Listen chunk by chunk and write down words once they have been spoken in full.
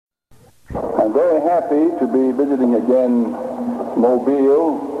I'm very happy to be visiting again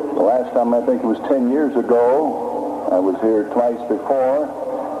Mobile. The last time I think it was 10 years ago. I was here twice before,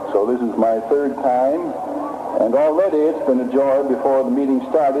 so this is my third time. And already it's been a joy before the meeting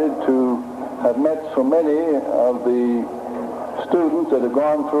started to have met so many of the students that have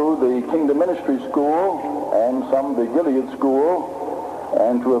gone through the Kingdom Ministry School and some of the Gilead School,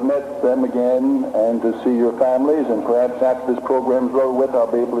 and to have met them again and to see your families. And perhaps after this program's over with, I'll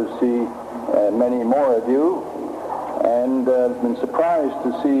be able to see many more of you. And I've been surprised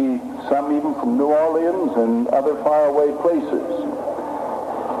to see some even from New Orleans and other faraway places.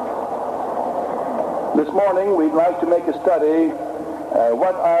 This morning, we'd like to make a study.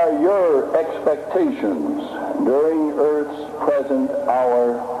 What are your expectations during Earth's present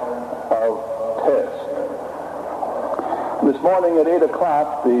hour of test? This morning at 8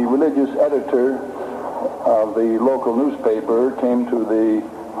 o'clock, the religious editor of the local newspaper came to the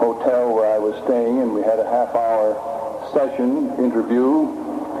hotel where I was staying, and we had a half-hour session interview.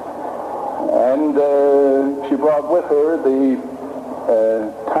 And she brought with her the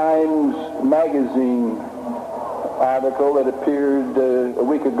Times Magazine article that appeared a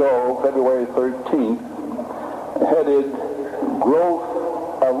week ago, February 13th, headed "Growth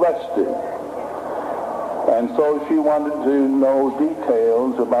Arrested." And so she wanted to know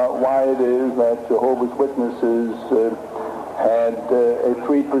details about why it is that Jehovah's Witnesses had a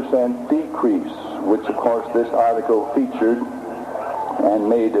 3% decrease, which of course this article featured and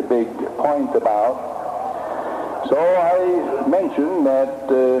made a big point about. So I mentioned that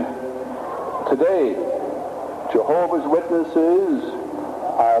today Jehovah's Witnesses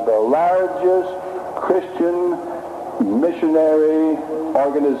are the largest Christian missionary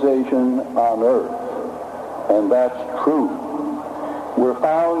organization on earth. And that's true. We're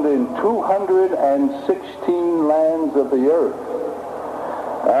found in 216 lands of the earth.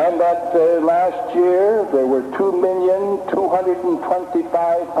 And that last year, there were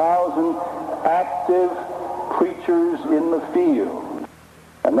 2,225,000 active preachers in the field.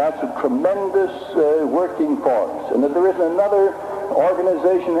 And that's a tremendous working force. And that there isn't another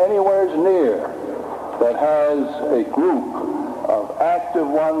organization anywhere near that has a group of active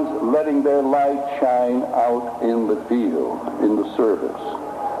ones letting their light shine out in the field, in the service.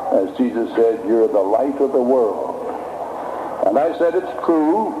 As Jesus said, you're the light of the world. And I said it's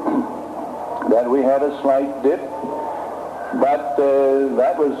true that we had a slight dip, but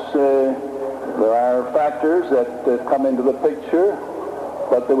that was, there are factors that come into the picture,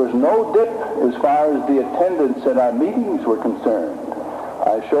 but there was no dip as far as the attendance at our meetings were concerned.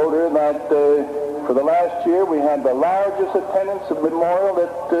 I showed her that for the last year, we had the largest attendance of memorial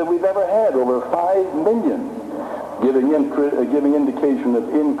that we've ever had, over 5 million, giving indication of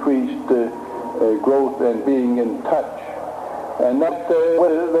increased growth and being in touch. And that there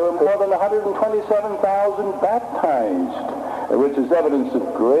were more than 127,000 baptized, which is evidence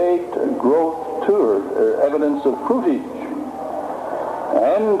of great growth too, or evidence of fruitage.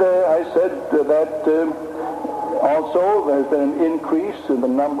 And I said that also, there's been an increase in the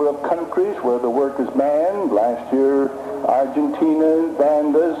number of countries where the work is banned. Last year, Argentina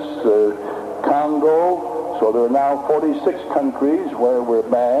banned us, Congo. So there are now 46 countries where we're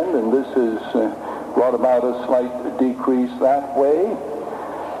banned, and this has brought about a slight decrease that way.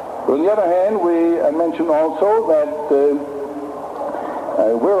 But on the other hand, I mentioned also that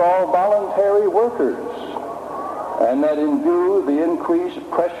we're all voluntary workers, and that in view of the increased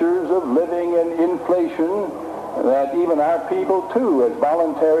pressures of living and inflation, that even our people, too, as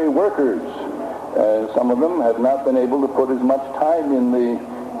voluntary workers, some of them have not been able to put as much time in the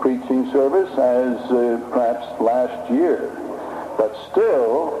preaching service as perhaps last year. But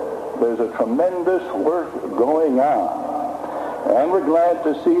still, there's a tremendous work going on. And we're glad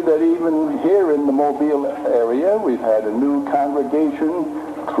to see that even here in the Mobile area, we've had a new congregation,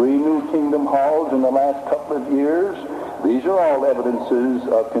 3 new kingdom halls in the last couple of years. These are all evidences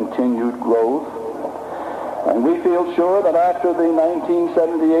of continued growth. And we feel sure that after the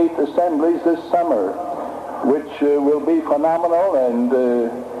 1978 assemblies this summer, which will be phenomenal, and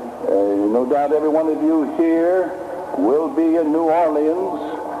no doubt every one of you here will be in New Orleans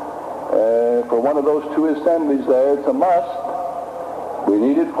for one of those 2 assemblies there. It's a must. We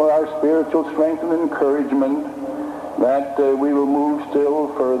need it for our spiritual strength and encouragement that we will move still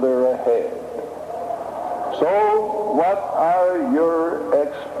further ahead. So, what are your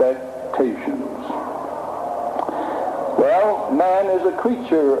expectations? Well, man is a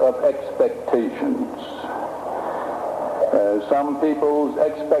creature of expectations. Some people's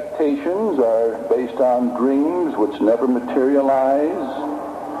expectations are based on dreams which never materialize.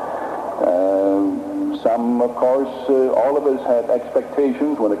 Some, of course, all of us have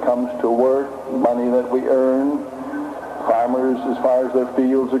expectations when it comes to work, money that we earn, farmers as far as their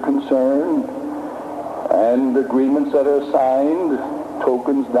fields are concerned, and agreements that are signed,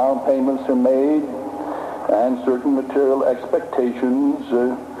 tokens, down payments are made, and certain material expectations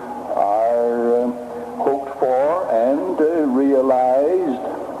are hoped for and realized.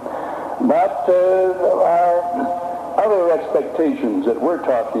 But there are other expectations that we're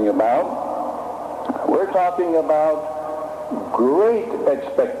talking about. We're talking about great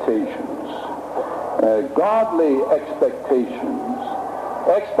expectations, godly expectations,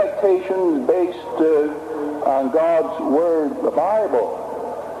 expectations based on God's Word, the Bible,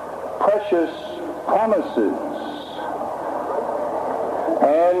 precious promises.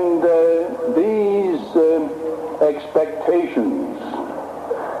 And these expectations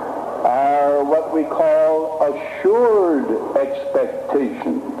are what we call assured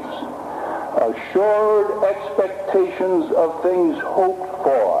expectations. Assured expectations of things hoped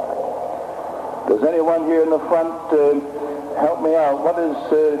for. Does anyone here in the front help me out? What is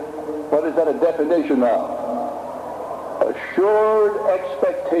that a definition of? Assured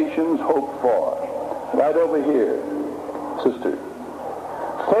expectations hoped for. Right over here, sister.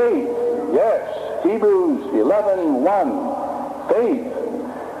 Faith, yes. Hebrews 11:1. Faith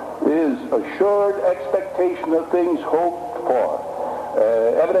is assured expectation of things hoped for.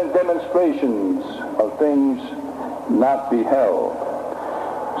 Evident demonstrations of things not beheld.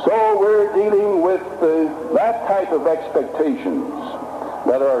 So we're dealing with that type of expectations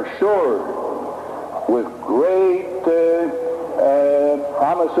that are assured with great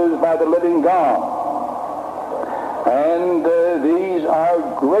promises by the living God. And these are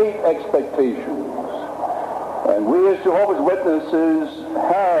great expectations. And we as Jehovah's Witnesses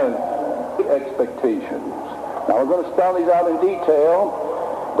have expectations. Now we're going to spell these out in detail,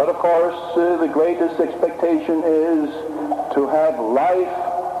 but of course the greatest expectation is to have life,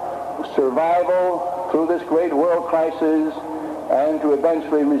 survival through this great world crisis, and to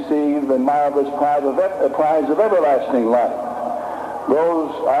eventually receive the marvelous prize of everlasting life.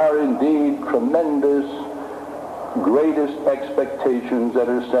 Those are indeed tremendous, greatest expectations that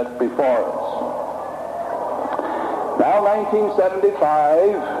are set before us. Now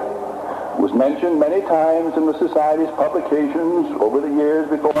 1975 was mentioned many times in the Society's publications over the years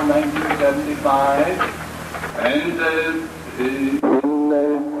before 1975, and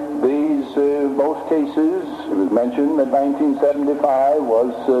in most cases it was mentioned that 1975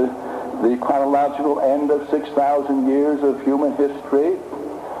 was the chronological end of 6,000 years of human history,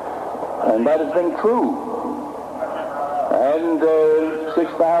 and that has been true. And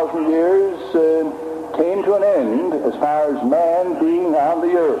 6,000 years came to an end as far as man being on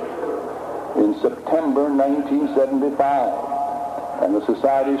the earth in September 1975. And the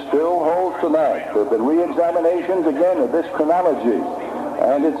Society still holds to that. There have been re-examinations again of this chronology,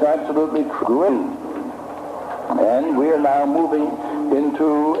 and it's absolutely true. And we are now moving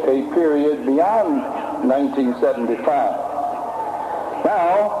into a period beyond 1975.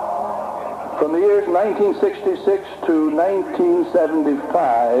 Now, from the years 1966 to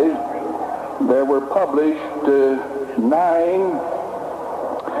 1975, there were published 9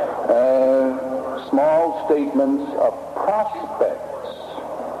 small statements of prospects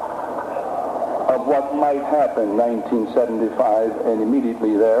of what might happen 1975 and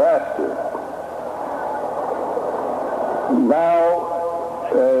immediately thereafter. Now,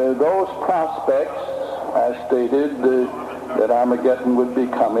 those prospects, as stated, that Armageddon would be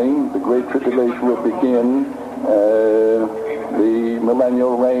coming, the Great Tribulation would begin, the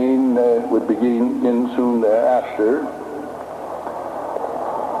millennial reign would begin soon thereafter.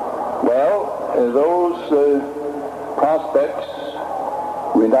 Well, those prospects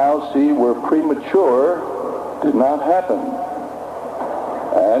we now see were premature, did not happen.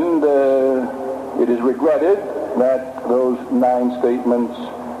 And it is regretted that those 9 statements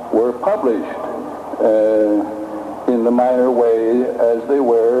were published in the minor way as they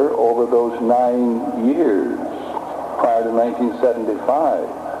were over those 9 years prior to 1975.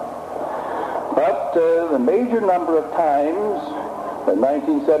 But the major number of times that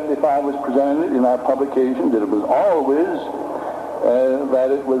 1975 was presented in our publications, it was always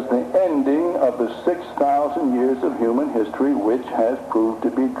that it was the ending of the 6,000 years of human history, which has proved to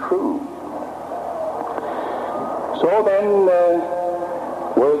be true. So then,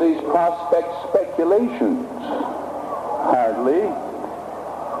 were these prospects speculations? Hardly.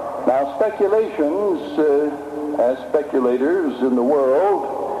 Now, speculations, as speculators in the world,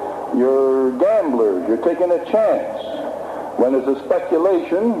 you're gamblers. You're taking a chance. When there's a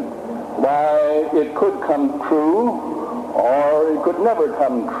speculation, why, it could come true, or it could never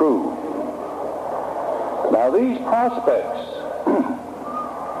come true. Now these prospects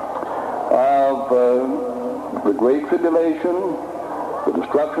of the Great Tribulation, the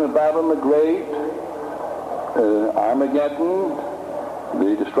destruction of Babylon the Great, Armageddon,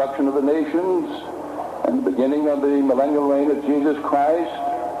 the destruction of the nations, and the beginning of the millennial reign of Jesus Christ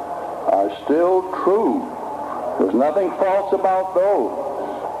are still true. There's nothing false about those.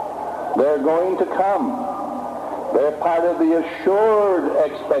 They're going to come. They're part of the assured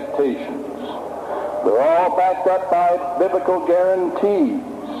expectations. They're all backed up by biblical guarantees,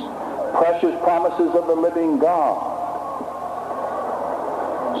 precious promises of the living God.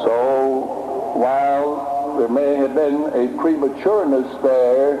 So, while there may have been a prematureness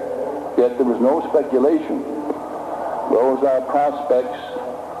there, yet there was no speculation. Those are prospects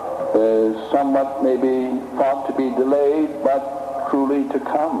somewhat maybe thought to be delayed, but truly to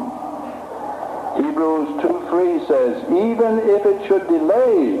come. Hebrews 2:3 says, even if it should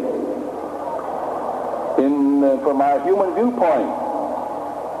delay from our human viewpoint,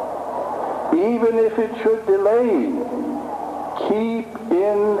 even if it should delay, keep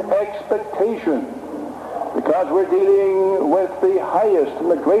in expectation, because we're dealing with the highest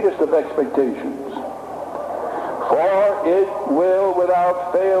and the greatest of expectations. For it will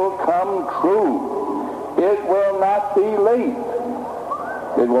without fail come true. It will not be late.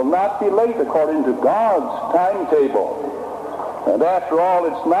 It will not be late according to God's timetable. And after all,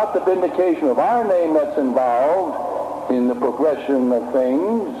 it's not the vindication of our name that's involved in the progression of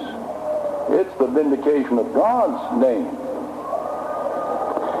things. It's the vindication of God's name.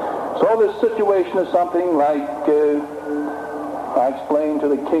 So this situation is something like I explained to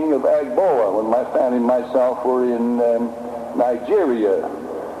the king of Agboa when my family and myself were in Nigeria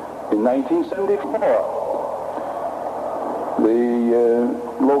in 1974. The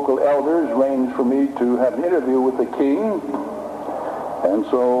local elders arranged for me to have an interview with the king, and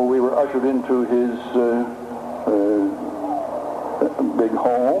so we were ushered into his big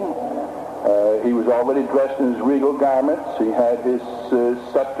home. He was already dressed in his regal garments. He had his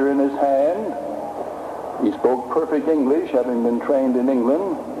scepter in his hand. He spoke perfect English, having been trained in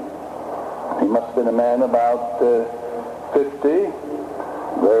England. He must have been a man about 50,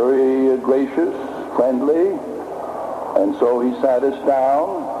 very gracious, friendly. And so he sat us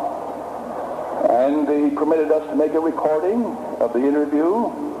down, and he permitted us to make a recording of the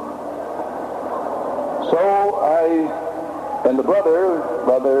interview. So and the brother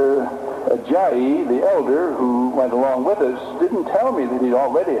Ajayi, the elder who went along with us, didn't tell me that he'd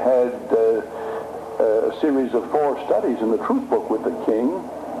already had a series of 4 studies in the truth book with the king.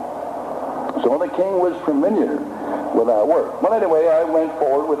 So the king was familiar with our work. Well, anyway, I went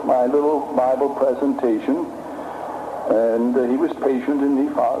forward with my little Bible presentation, and he was patient, and he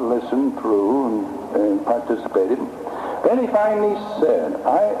listened through and participated. Then he finally said,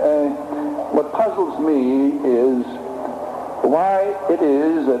 what puzzles me is why it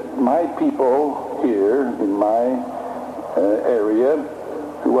is that my people here in my area,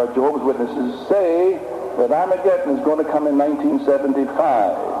 who are Jehovah's Witnesses, say that Armageddon is going to come in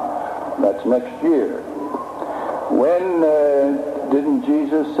 1975. That's next year. When didn't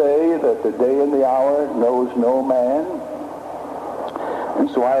Jesus say that the day and the hour knows no man? And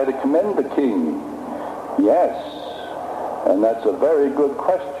so I had to commend the king. Yes, and that's a very good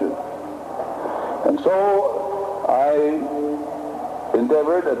question. And so I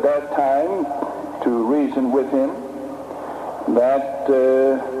endeavored at that time to reason with him that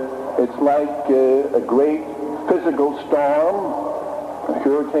it's like a great physical storm, a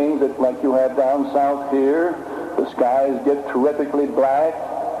hurricane that like you have down south here. The skies get terrifically black,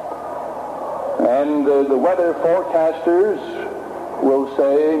 and the weather forecasters will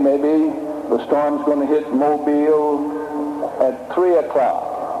say maybe the storm's going to hit Mobile at 3 o'clock.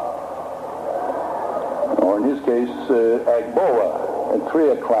 Or in his case, Agboa at 3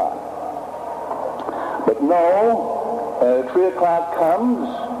 o'clock. But no, 3 o'clock comes,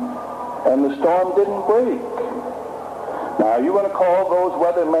 and the storm didn't break. Now, are you going to call those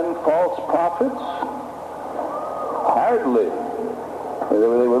weathermen false prophets? Hardly. They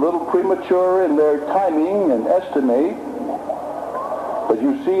were a little premature in their timing and estimate. But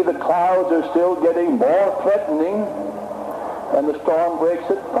you see the clouds are still getting more threatening, and the storm breaks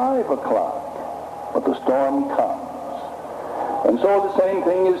at 5 o'clock. But the storm comes. And so the same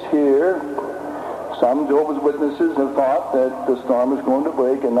thing is here. Some Jehovah's Witnesses have thought that the storm is going to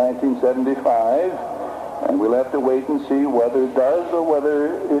break in 1975, and we'll have to wait and see whether it does or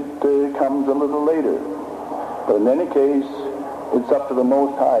whether it comes a little later. But in any case, it's up to the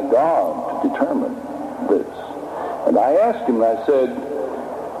Most High God to determine this. And I asked him, I said,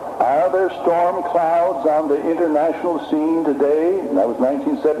 Are there storm clouds on the international scene today? And that was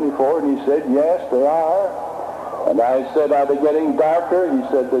 1974, and he said, yes, there are. And I said, are they getting darker? He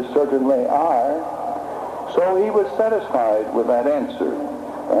said, they certainly are. So he was satisfied with that answer.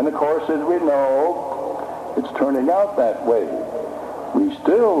 And of course, as we know, it's turning out that way. We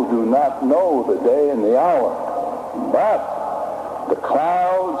still do not know the day and the hour, but the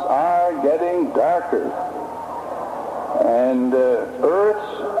clouds are getting darker. And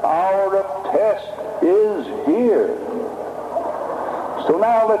Earth's hour of test is here. So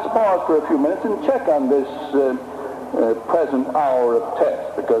now let's pause for a few minutes and check on this present hour of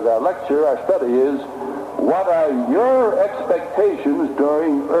test, because our lecture, our study is, what are your expectations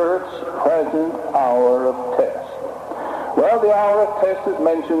during Earth's present hour of test? Well, the hour of test is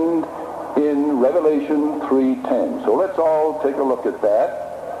mentioned in Revelation 3:10. So let's all take a look at that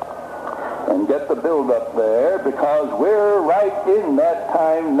and get the build up there, because we're right in that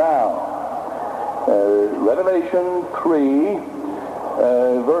time now. Revelation 3,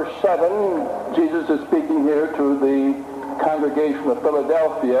 verse 7, Jesus is speaking here to the congregation of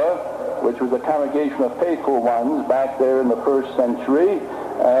Philadelphia, which was a congregation of faithful ones back there in the first century,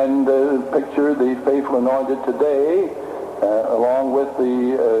 and picture the faithful anointed today, along with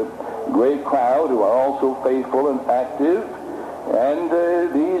the great crowd who are also faithful and active. And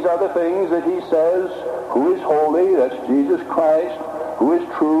these are the things that he says, who is holy, that's Jesus Christ, who is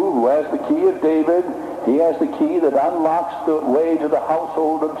true, who has the key of David. He has the key that unlocks the way to the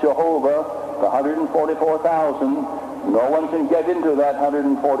household of Jehovah, the 144,000. No one can get into that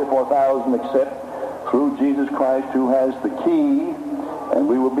 144,000 except through Jesus Christ, who has the key. And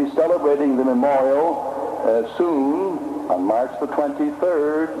we will be celebrating the memorial soon on March the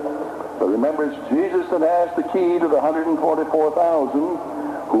 23rd. But remember, it's Jesus that has the key to the 144,000,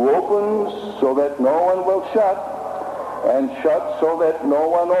 who opens so that no one will shut, and shuts so that no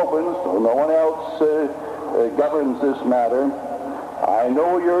one opens, so no one else governs this matter. I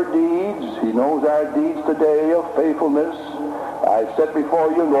know your deeds. He knows our deeds today of faithfulness. I've set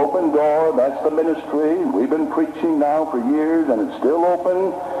before you an open door. That's the ministry. We've been preaching now for years, and it's still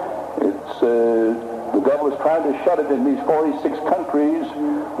open. The devil is trying to shut it in these 46 countries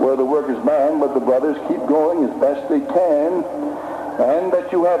where the work is banned, but the brothers keep going as best they can. And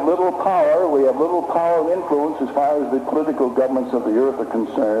that you have little power. We have little power and influence as far as the political governments of the earth are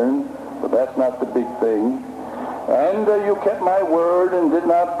concerned, but that's not the big thing. And you kept my word and did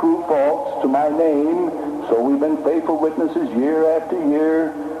not prove false to my name. So we've been faithful witnesses year after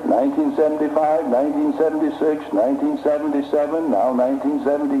year, 1975, 1976, 1977, now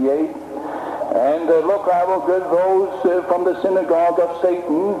 1978. And look, I will give those from the synagogue of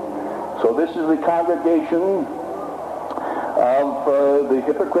Satan. So this is the congregation of the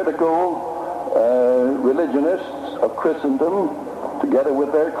hypocritical religionists of Christendom, together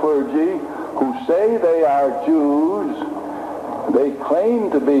with their clergy, who say they are Jews. They claim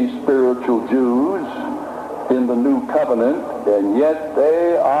to be spiritual Jews in the new covenant, and yet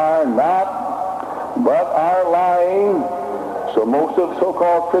they are not, but are lying. So most of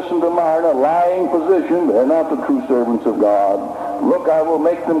so-called Christendom are in a lying position. They're not the true servants of God. Look, I will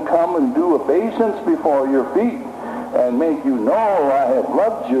make them come and do obeisance before your feet and make you know I have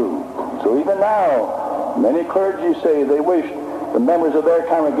loved you. So even now, many clergy say they wish the members of their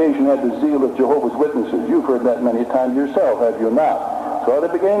congregation had the zeal of Jehovah's Witnesses. You've heard that many times yourself, have you not? So they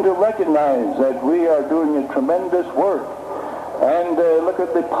begin to recognize that we are doing a tremendous work. And look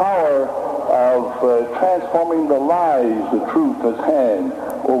at the power of transforming the lies the truth has had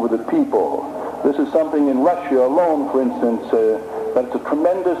over the people. This is something in Russia alone, for instance, that's a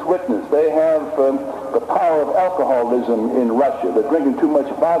tremendous witness. They have the power of alcoholism in Russia. They're drinking too much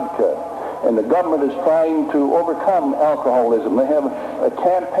vodka, and the government is trying to overcome alcoholism. They have a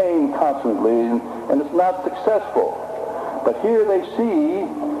campaign constantly, and it's not successful. But here they see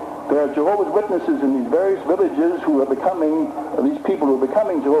there are Jehovah's Witnesses in these various villages who are becoming, these people who are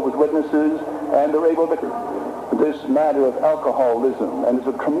becoming Jehovah's Witnesses, and they're able to this matter of alcoholism, and it's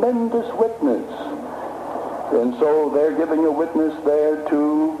a tremendous witness. And so they're giving a witness there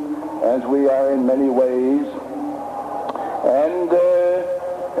too, as we are in many ways. And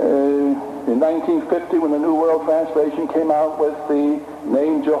in 1950, when the New World Translation came out with the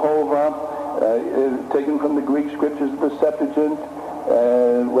name Jehovah, taken from the Greek scriptures, the Septuagint,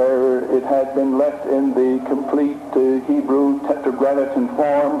 where it had been left in the complete Hebrew tetragrammaton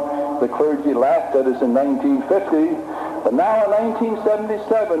form, the clergy laughed at us in 1950. But now in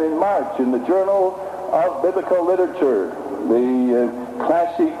 1977, in March, in the Journal of Biblical Literature, the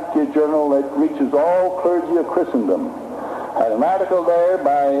classic journal that reaches all clergy of Christendom, had an article there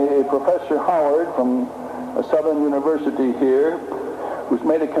by Professor Howard from a Southern University here, who's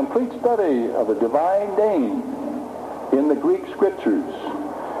made a complete study of the divine name in the Greek scriptures.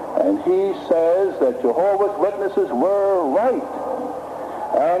 And he says that Jehovah's Witnesses were right,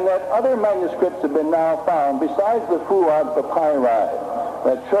 and that other manuscripts have been now found, besides the Fuad papyri,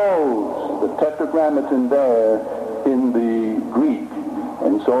 that shows the tetragrammaton there in the Greek.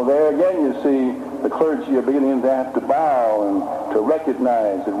 And so there again you see the clergy are beginning to have to bow and to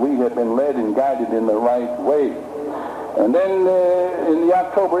recognize that we have been led and guided in the right way. And then in the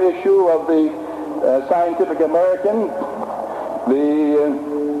October issue of the Scientific American, the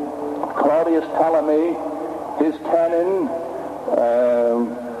Claudius Ptolemy, his canon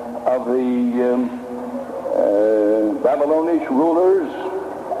of the Babylonish rulers,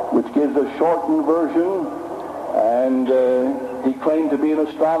 which gives a shortened version, and he claimed to be an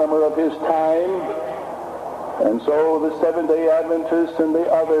astronomer of his time. And so the Seventh-day Adventists and the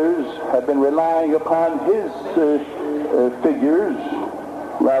others have been relying upon his figures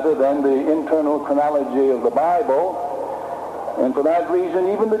rather than the internal chronology of the Bible. And for that reason,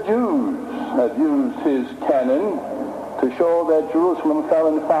 even the Jews have used his canon to show that Jerusalem fell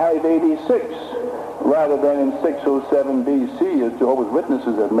in 586 rather than in 607 B.C., as Jehovah's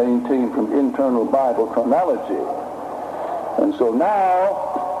Witnesses have maintained from internal Bible chronology. And so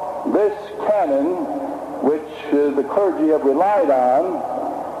now, this canon, which the clergy have relied on,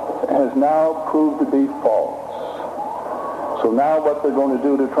 has now proved to be false. So now what they're going to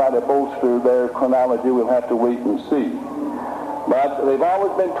do to try to bolster their chronology, we'll have to wait and see. But they've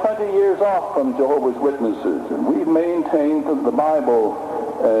always been 20 years off from Jehovah's Witnesses, and we've maintained the Bible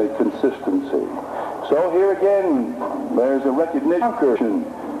consistency. So here again, there's a recognition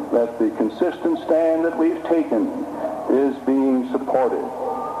that the consistent stand that we've taken is being supported.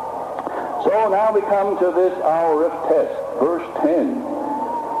 So now we come to this hour of test, verse 10.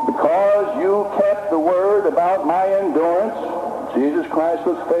 Because you kept the word about my endurance, Jesus Christ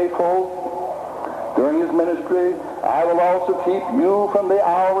was faithful during his ministry, I will also keep you from the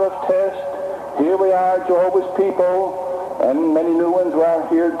hour of test. Here we are, Jehovah's people, and many new ones are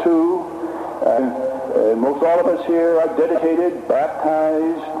here too. Most all of us here are dedicated,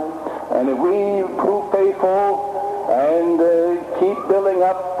 baptized, and if we prove faithful and keep building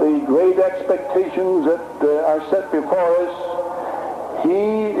up the great expectations that are set before us,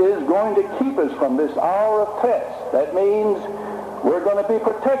 he is going to keep us from this hour of test. That means we're going to be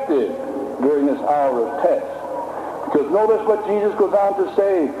protected during this hour of test. Because notice what Jesus goes on to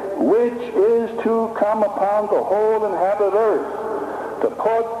say, which is to come upon the whole inhabited earth, to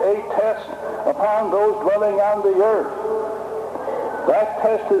put a test upon those dwelling on the earth. That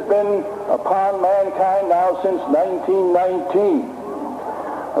test has been upon mankind now since 1919.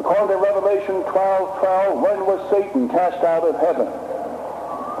 According to Revelation 12:12, when was Satan cast out of heaven?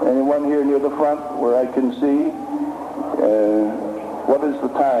 Anyone here near the front where I can see? What is the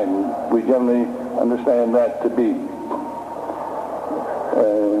time? We generally understand that to be.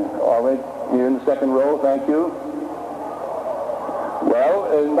 All right, here in the second row, thank you. Well,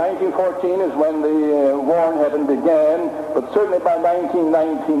 in 1914 is when the war in heaven began, but certainly by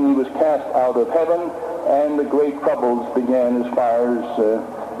 1919 he was cast out of heaven, and the great troubles began as far as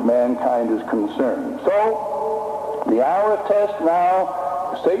mankind is concerned. So, the hour of test now,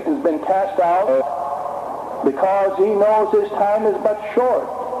 Satan's been cast out because he knows his time is but short,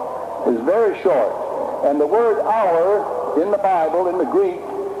 is very short. And the word hour in the Bible, in the Greek,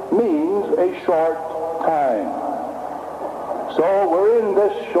 means a short time. So we're in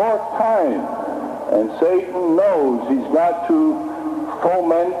this short time, and Satan knows he's got to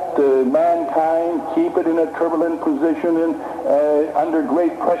foment mankind, keep it in a turbulent position and under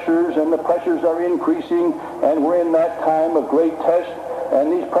great pressures, and the pressures are increasing, and we're in that time of great test,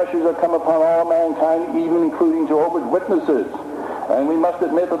 and these pressures have come upon all mankind, even including Jehovah's Witnesses. And we must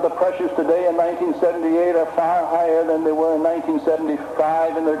admit that the pressures today in 1978 are far higher than they were in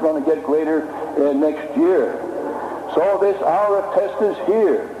 1975, and they're going to get greater next year. So this hour of test is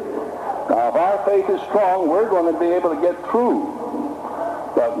here. Now, if our faith is strong, we're going to be able to get through.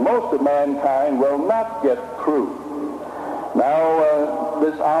 But most of mankind will not get through. Now,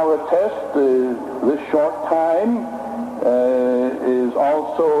 this hour of test, this short time, is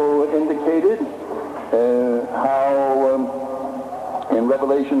also indicated how in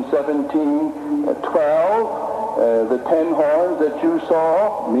Revelation 17:12, the 10 horns that you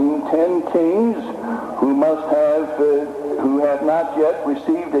saw mean 10 kings who have not yet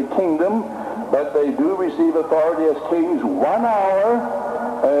received a kingdom, but they do receive authority as kings 1 hour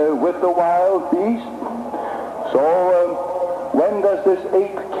with the wild beast. So when does this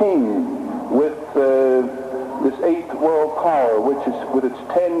 8th king with this 8th world power, which is with its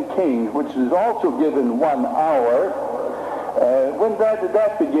 10 kings, which is also given 1 hour, When did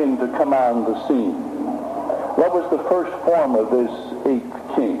that begin to come on the scene? What was the first form of this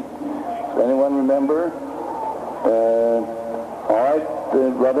eighth king? Does anyone remember? All right,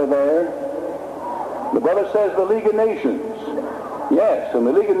 the brother there. The brother says the League of Nations. Yes, and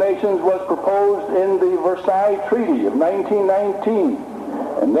the League of Nations was proposed in the Versailles Treaty of 1919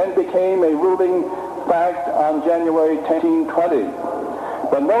 and then became a ruling fact on January 10, 1920.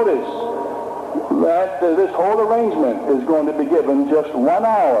 But notice that this whole arrangement is going to be given just 1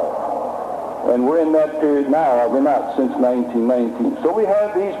 hour. And we're in that period now, are we not, since 1919. So we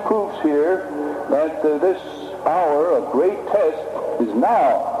have these proofs here that this hour of great test is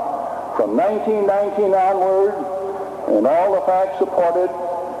now. From 1919 onward, and all the facts supported,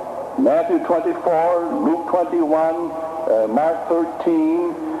 Matthew 24, Luke 21, Mark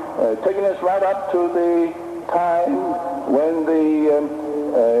 13, taking us right up to the time when the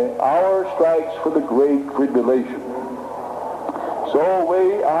hour strikes for the Great Tribulation. So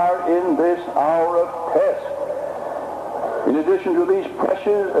we are in this hour of test. In addition to these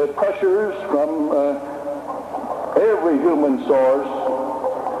pressures from every human source,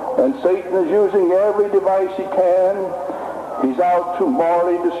 and Satan is using every device he can. He's out to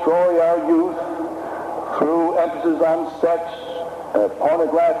morally destroy our youth through emphasis on sex,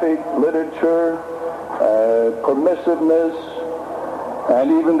 pornographic literature, permissiveness,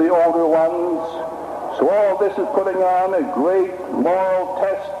 and even the older ones. So all this is putting on a great moral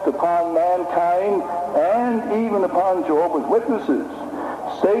test upon mankind and even upon Jehovah's Witnesses.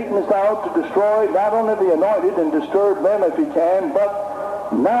 Satan is out to destroy not only the anointed and disturb them if he can, but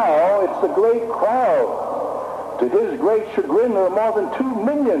now it's the great crowd. To his great chagrin, there are more than 2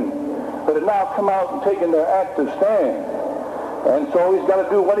 million that have now come out and taken their active stand. And so he's got to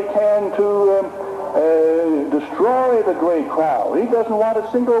do what he can to destroy the great crowd. He doesn't want a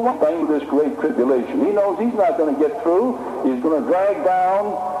single one thing with this great tribulation. He knows he's not going to get through. He's going to drag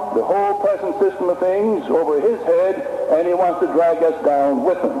down the whole present system of things over his head, and he wants to drag us down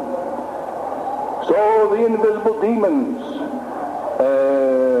with him. So the invisible demons,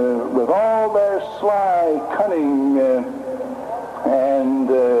 with all their sly, cunning, and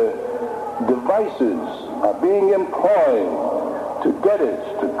devices are being employed to get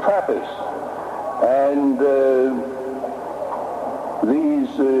us, to trap us. And these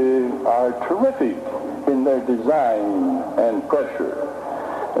are terrific in their design and pressure.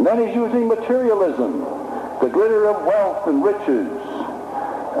 And then he's using materialism, the glitter of wealth and riches,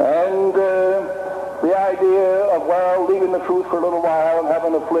 and the idea of, well, leaving the truth for a little while and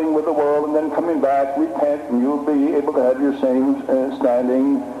having a fling with the world and then coming back, repent, and you'll be able to have your same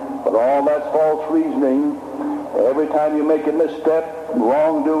standing. But all that's false reasoning. Every time you make a misstep,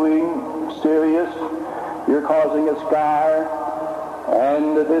 wrongdoing, serious, you're causing a scar,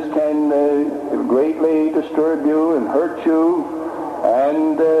 and this can greatly disturb you and hurt you,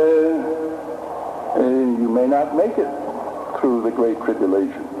 and you may not make it through the Great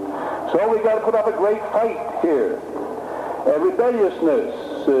Tribulation. So we've got to put up a great fight here. Rebelliousness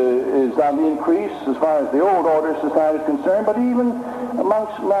is on the increase as far as the old order society is concerned, but even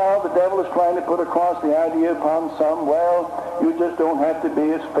amongst now, the devil is trying to put across the idea upon some, well, you just don't have to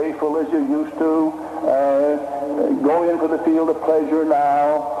be as faithful as you used to. Go in for the field of pleasure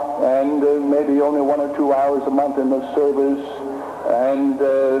now, and maybe only 1 or 2 hours a month in the service, and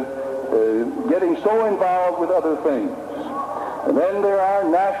getting so involved with other things. And then there are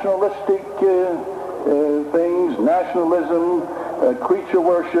nationalistic things, nationalism, creature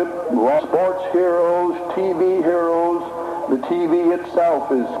worship, sports heroes, TV heroes. The TV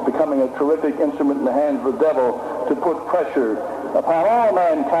itself is becoming a terrific instrument in the hands of the devil to put pressure upon all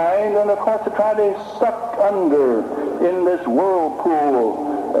mankind, and of course to try to suck under in this whirlpool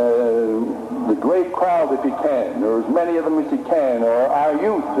the great crowd if he can, or as many of them as he can, or our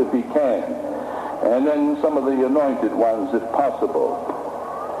youth if he can, and then some of the anointed ones if possible.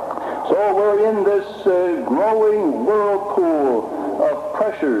 So we're in this growing whirlpool of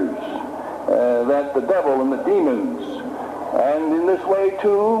pressures that the devil and the demons, and in this way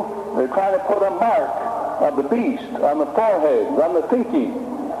too, they're trying to put a mark of the beast on the foreheads, on the thinking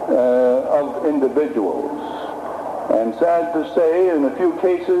of individuals. And sad to say, in a few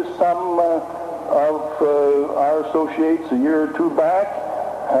cases, some of our associates a year or two back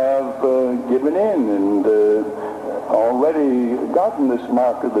have given in and already gotten this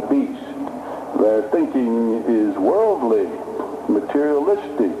mark of the beast. Their thinking is worldly,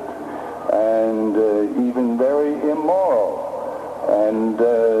 materialistic, and even very immoral. And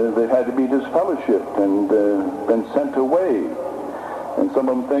they've had to be disfellowshipped and been sent away. And some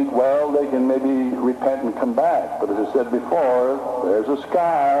of them think, well, they can maybe repent and come back. But as I said before, there's a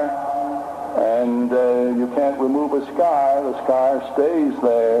scar, and you can't remove a scar. The scar stays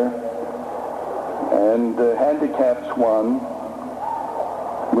there and handicaps one.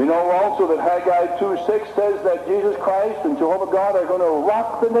 We know also that Haggai 2:6 says that Jesus Christ and Jehovah God are going to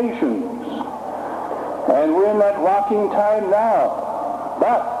rock the nations. And we're in that rocking time now.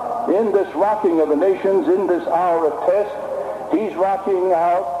 But in this rocking of the nations, in this hour of test, he's rocking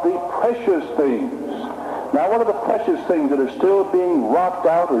out the precious things. Now, what are the precious things that are still being rocked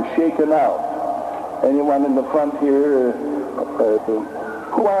out or shaken out? Anyone in the front here?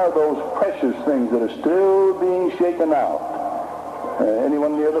 Who are those precious things that are still being shaken out?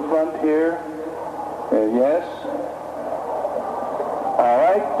 Anyone near the front here? Yes? All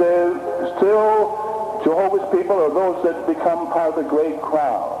right. Still, Jehovah's people are those that become part of the great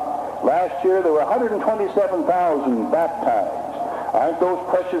crowd. Last year, there were 127,000 baptized. Aren't those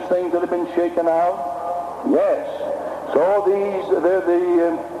precious things that have been shaken out? Yes. So they're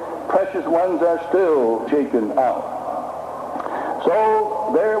the precious ones are still shaken out.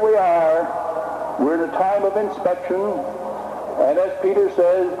 So there we are. We're in a time of inspection. And as Peter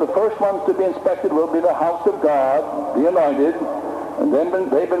says, the first ones to be inspected will be the house of God, the anointed. And then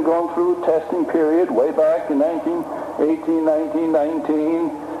they've been going through a testing period way back in 1918, 1919.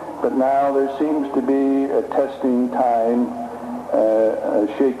 But now there seems to be a testing time, a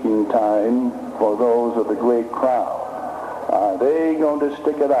shaking time for those of the great crowd. Are they going to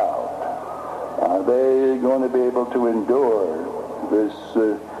stick it out? Are they going to be able to endure this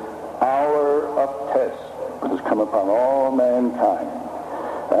hour of test that has come upon all mankind?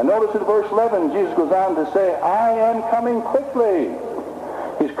 And notice in verse 11, Jesus goes on to say, I am coming quickly.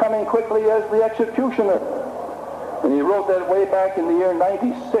 He's coming quickly as the executioner. And he wrote that way back in the year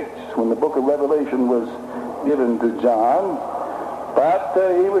 96 when the book of Revelation was given to John. But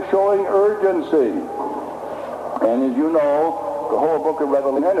he was showing urgency. And as you know, the whole book of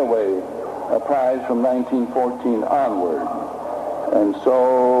Revelation anyway applies from 1914 onward. And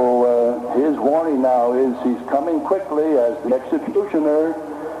so his warning now is he's coming quickly as the executioner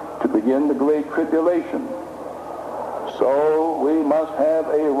to begin the great tribulation. So we must have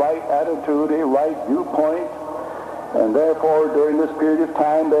a right attitude, a right viewpoint, and therefore during this period of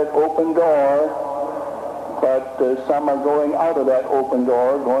time that open door, but some are going out of that open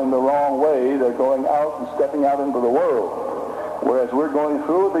door, going the wrong way. They're going out and stepping out into the world. Whereas we're going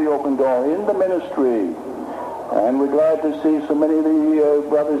through the open door in the ministry. And we're glad to see so many of the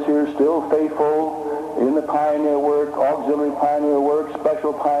brothers here still faithful in the pioneer work, auxiliary pioneer work,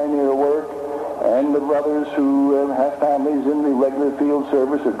 special pioneer work, and the brothers who have families in the regular field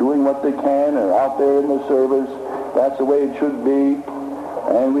service are doing what they can, are out there in the service. That's the way it should be.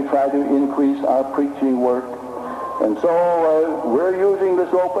 And we try to increase our preaching work. And so we're using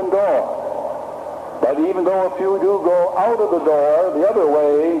this open door. But even though a few do go out of the door the other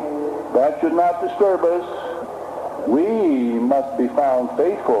way, that should not disturb us. We must be found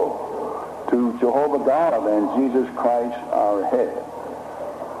faithful to Jehovah God and Jesus Christ our head.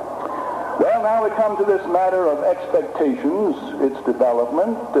 Well, now we come to this matter of expectations, its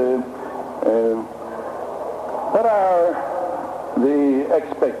development. What are the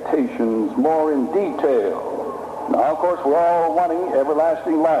expectations more in detail? Now, of course, we're all wanting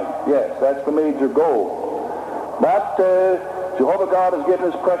everlasting life. Yes, that's the major goal. But Jehovah God has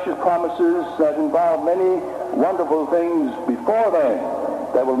given us precious promises that involve many wonderful things before then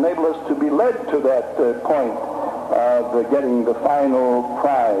that will enable us to be led to that point of getting the final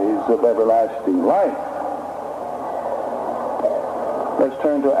prize of everlasting life. Let's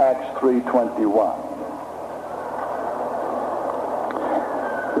turn to Acts 3:21.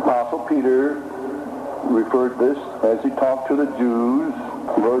 The Apostle Peter referred this as he talked to the Jews.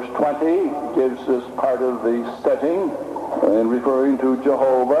 Verse 20 gives us part of the setting and referring to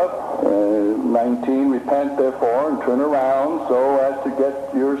Jehovah. 19, repent therefore and turn around so as to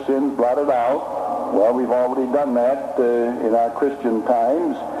get your sins blotted out. Well, we've already done that in our Christian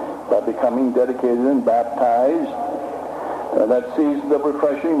times by becoming dedicated and baptized. That season of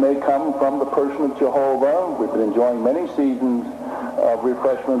refreshing may come from the person of Jehovah. We've been enjoying many seasons of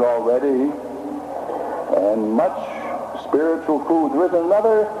refreshment already and much spiritual food. There is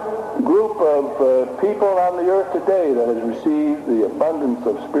another group of people on the earth today that has received the abundance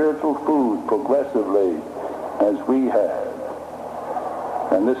of spiritual food progressively as we have.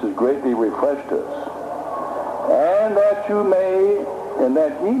 And this has greatly refreshed us. And that you may, and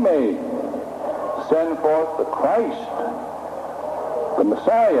that he may send forth the Christ, the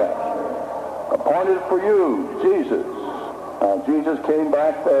Messiah, appointed for you, Jesus. Now, Jesus came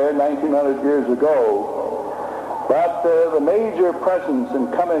back there 1900 years ago. But the major presence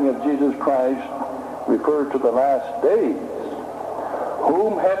and coming of Jesus Christ refer to the last days,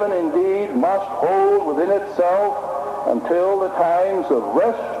 whom heaven indeed must hold within itself until the times of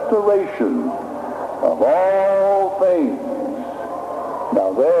restoration of all things.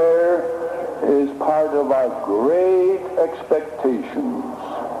 Now there is part of our great expectations,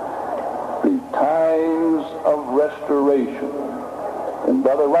 the times of restoration. In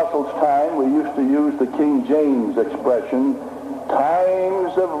Brother Russell's time, we used to use the King James expression,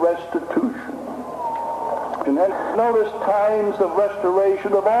 times of restitution. And then notice times of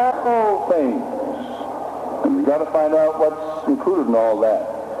restoration of all things. And we've got to find out what's included in all that.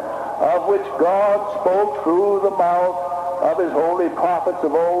 Of which God spoke through the mouth of his holy prophets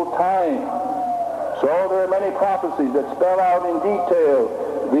of old time. So there are many prophecies that spell out in detail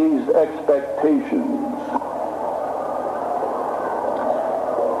these expectations.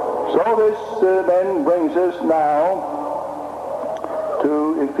 So this then brings us now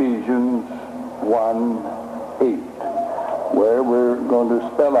to Ephesians 1:8, where we're going to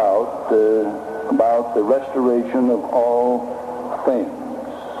spell out about the restoration of all things.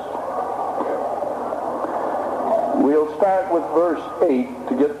 We'll start with verse 8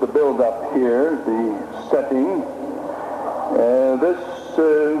 to get the build-up here, the setting.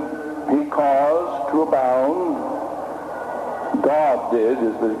 He caused to abound. God did,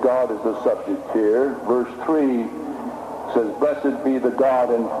 God is the subject here. Verse 3 says, blessed be the God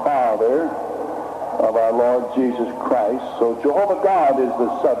and Father of our Lord Jesus Christ. So Jehovah God is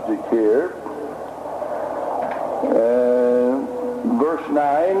the subject here. Verse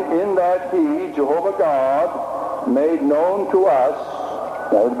 9, in that he, Jehovah God, made known to us,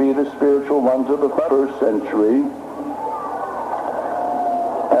 that would be the spiritual ones of the first century,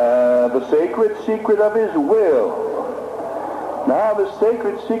 the sacred secret of his will. Now the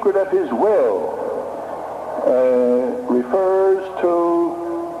sacred secret of his will refers to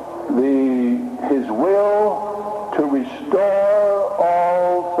his will to restore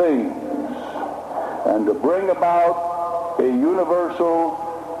all things and to bring about a universal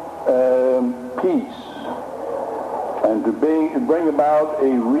peace and to bring about a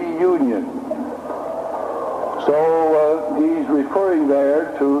reunion. So he's referring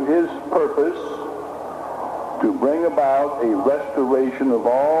there to his purpose to bring about a restoration of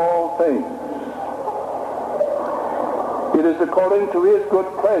all things. It is according to his good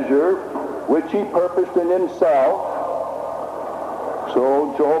pleasure, which he purposed in himself.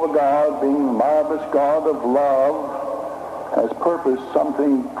 So Jehovah God, being the marvelous God of love, has purposed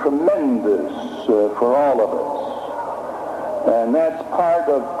something tremendous for all of us. And that's part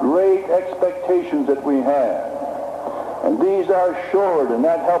of great expectations that we have. And these are assured, and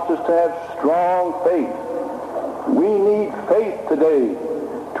that helps us to have strong faith. We need faith today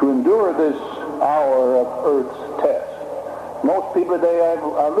to endure this hour of earth's test. Most people today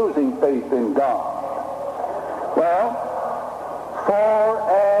are losing faith in God. Well, for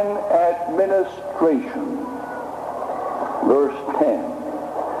an administration, verse 10.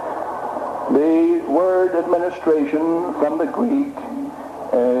 The word administration from the Greek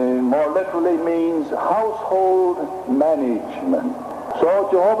more literally means household management. So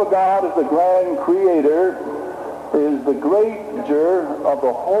Jehovah God is the grand creator, is the greater of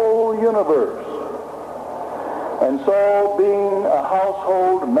the whole universe. And so being a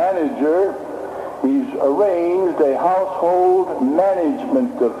household manager, he's arranged a household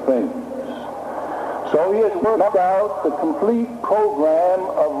management of things. So he has worked out the complete program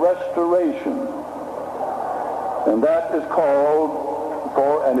of restoration. And that is called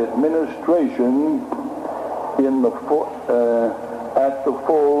for an administration in the at the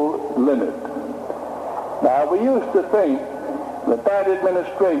full limit. Now we used to think that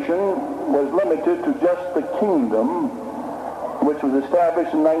administration was limited to just the kingdom, which was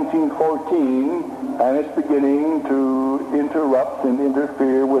established in 1914, and it's beginning to interrupt and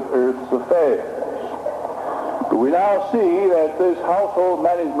interfere with earth's affairs. But we now see that this household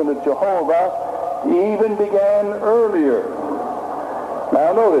management of Jehovah even began earlier.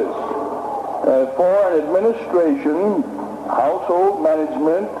 Now notice, for an administration, household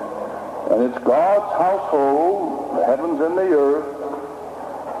management, and it's God's household, the heavens and the earth,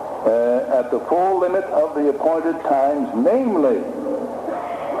 at the full limit of the appointed times, namely,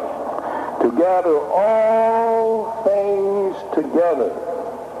 to gather all things together,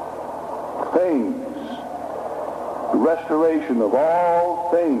 things, the restoration of all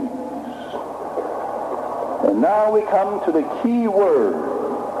things. And now we come to the key word,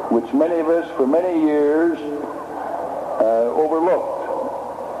 which many of us for many years overlooked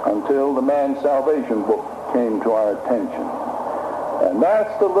until the Man's Salvation book came to our attention. And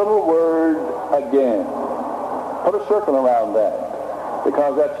that's the little word again. Put a circle around that,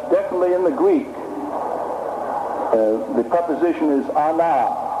 because that's definitely in the Greek. The preposition is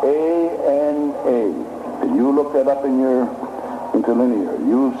ana, A-N-A. You look that up in your interlinear.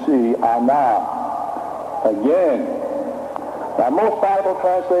 You'll see ana. Again. Now, most Bible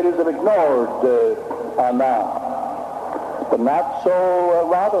translators have ignored ana. But not so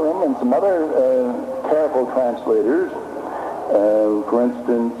Rotherham and some other careful translators. For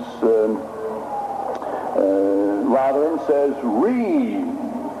instance, Rotherham says reunited.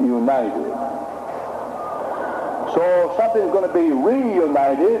 So if something's going to be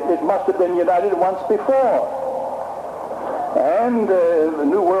reunited, it must have been united once before. And the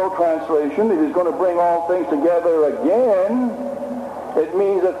New World Translation, if it's going to bring all things together again, it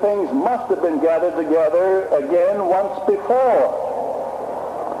means that things must have been gathered together again once before.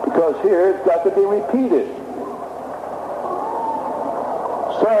 Because here it's got to be repeated.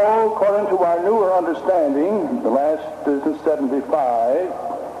 So, according to our newer understanding, the last is 75,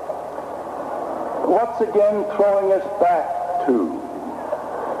 what's again throwing us back to?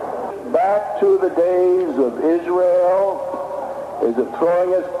 Back to the days of Israel? Is it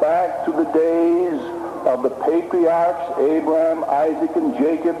throwing us back to the days of the patriarchs, Abraham, Isaac, and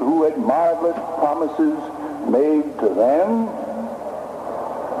Jacob, who had marvelous promises made to them?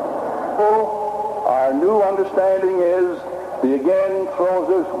 Our new understanding is the again throws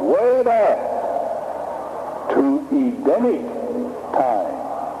us way back to Edenic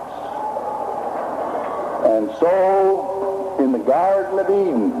times. And so, in the Garden of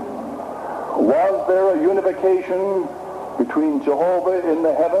Eden, was there a unification between Jehovah in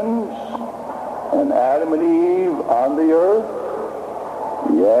the heavens and Adam and Eve on the earth?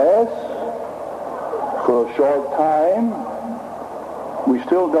 Yes, for a short time. We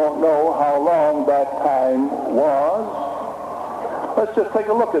still don't know how long that time was. Let's just take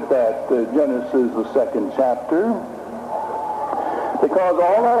a look at that, Genesis, the 2nd chapter. Because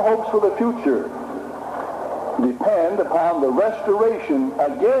all our hopes for the future depend upon the restoration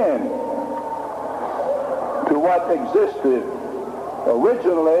again to what existed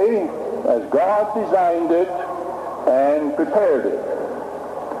originally as God designed it and prepared it.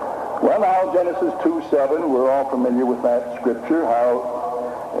 Well, now, Genesis 2:7, we're all familiar with that scripture, how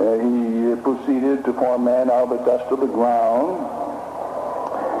he proceeded to form man out of the dust of the ground.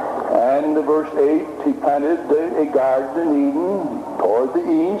 And verse 8, he planted a garden in Eden toward the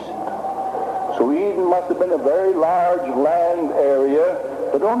east. So Eden must have been a very large land area,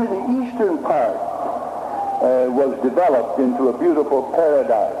 but only the eastern part was developed into a beautiful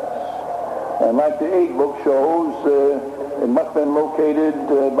paradise. And like the 8th book shows, it must have been located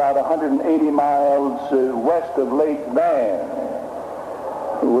about 180 miles west of Lake Van,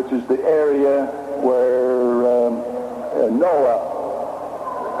 which is the area where Noah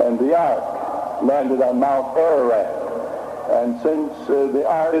and the ark landed on Mount Ararat. And since the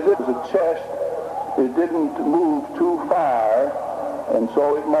ark is a chest, it didn't move too far, and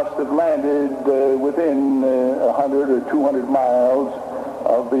so it must have landed within 100 or 200 miles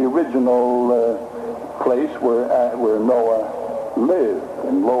of the original place where Noah lived.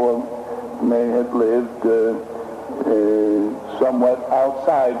 And Noah may have lived somewhat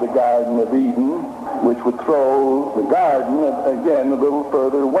outside the Garden of Eden, which would throw the garden again a little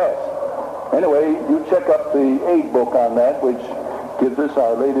further west. Anyway, you check up the 8th book on that, which gives us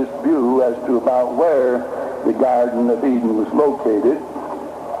our latest view as to about where the Garden of Eden was located.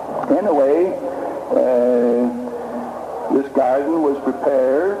 Anyway, this garden was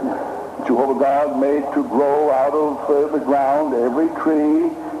prepared. Jehovah God made to grow out of the ground every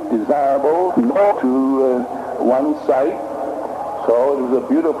tree desirable to one site. So it was a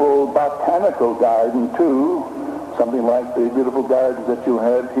beautiful botanical garden too, something like the beautiful gardens that you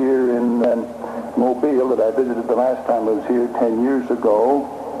have here in Mobile that I visited the last time I was here 10 years ago.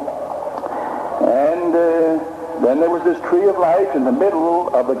 And then there was this tree of life in the middle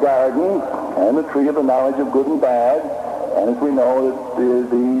of the garden, and the tree of the knowledge of good and bad. And as we know,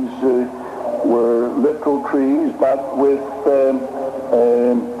 these were literal trees, but with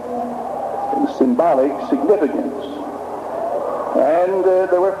symbolic significance. And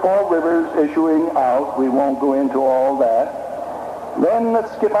there were 4 rivers issuing out. We won't go into all that. Then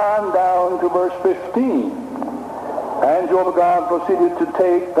let's skip on down to verse 15. And Jehovah God proceeded to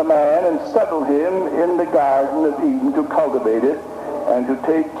take the man and settle him in the Garden of Eden to cultivate it and to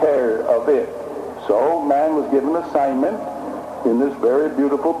take care of it. So man was given assignment in this very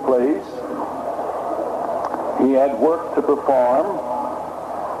beautiful place. He had work to perform.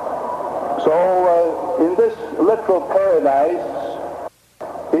 So in this literal paradise,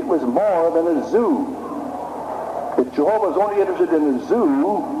 it was more than a zoo. If Jehovah was only interested in a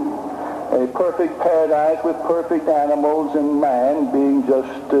zoo, a perfect paradise with perfect animals and man being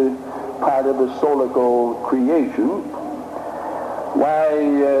just part of the solical creation. Why,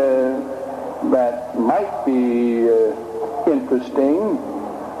 that might be interesting,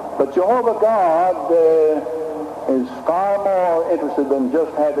 but Jehovah God is far more interested than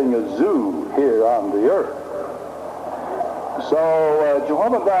just having a zoo here on the earth. So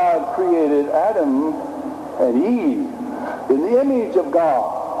Jehovah God created Adam and Eve in the image of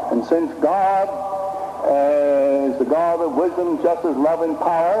God. And since God is the God of wisdom, justice, love, and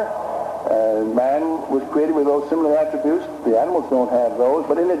power, man was created with those similar attributes. The animals don't have those.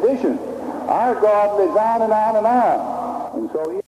 But in addition, our God lives on and on and on. And so he